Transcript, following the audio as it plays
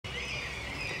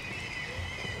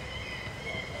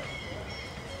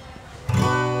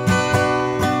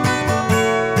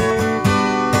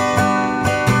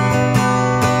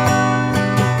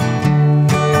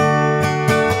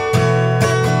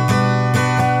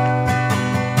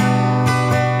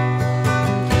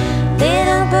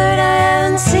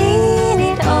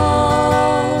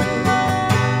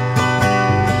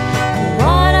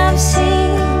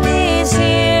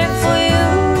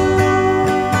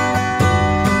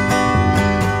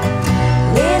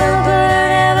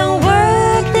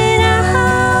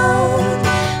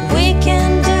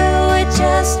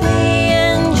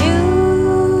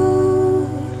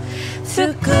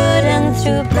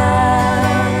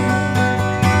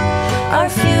our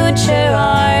future,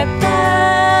 our past.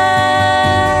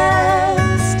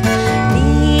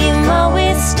 Leave my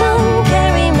wisdom,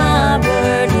 carry my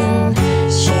burden,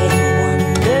 share your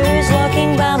wonders,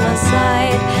 walking by my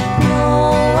side.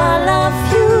 Know I love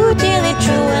you dearly,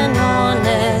 true and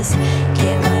honest.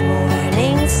 Give my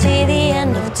mornings till the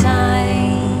end of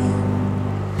time.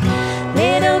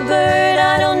 Little bird,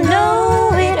 I don't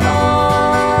know it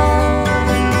all,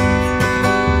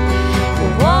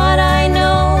 but what I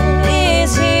know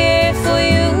is here for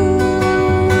you.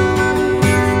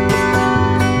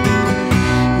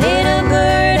 Little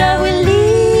bird, I will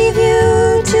leave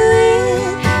you to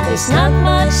it. There's not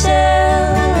much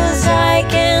else I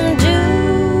can do.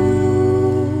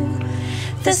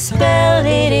 The spell,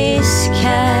 it is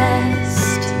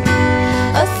cast,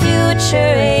 a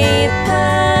future, a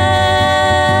past.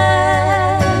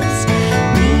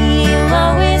 Leave my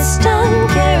wisdom,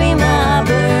 carry my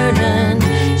burden,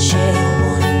 share your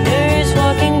wonders,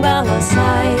 walking by my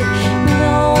side.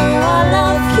 Know I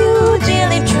love you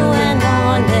dearly, true and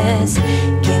honest.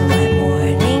 Give my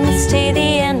mornings till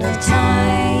the end of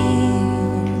time.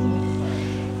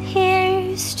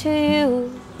 Here's to you.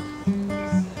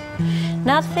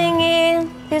 Nothing in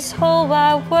this whole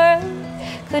wide world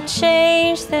could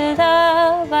change the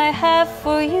love I have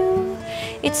for you.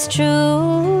 It's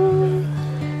true,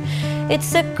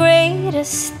 it's the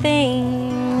greatest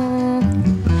thing.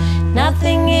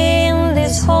 Nothing in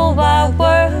this whole wide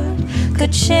world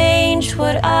could change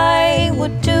what I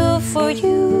would do for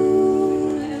you.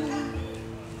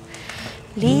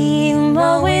 Leave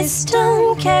my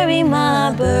wisdom, carry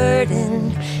my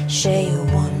burden, share your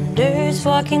wonders,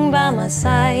 walking by my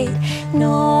side.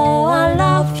 Know I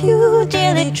love you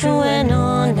dearly, true and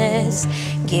honest.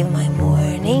 Give my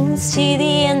mornings till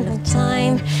the end of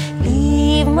time.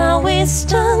 Leave my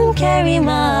wisdom, carry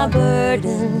my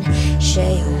burden,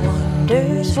 share your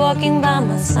wonders, walking by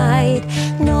my side.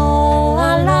 Know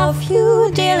I love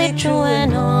you dearly, true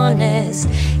and honest.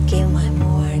 Give my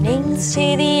mornings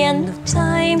till the end of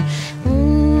time.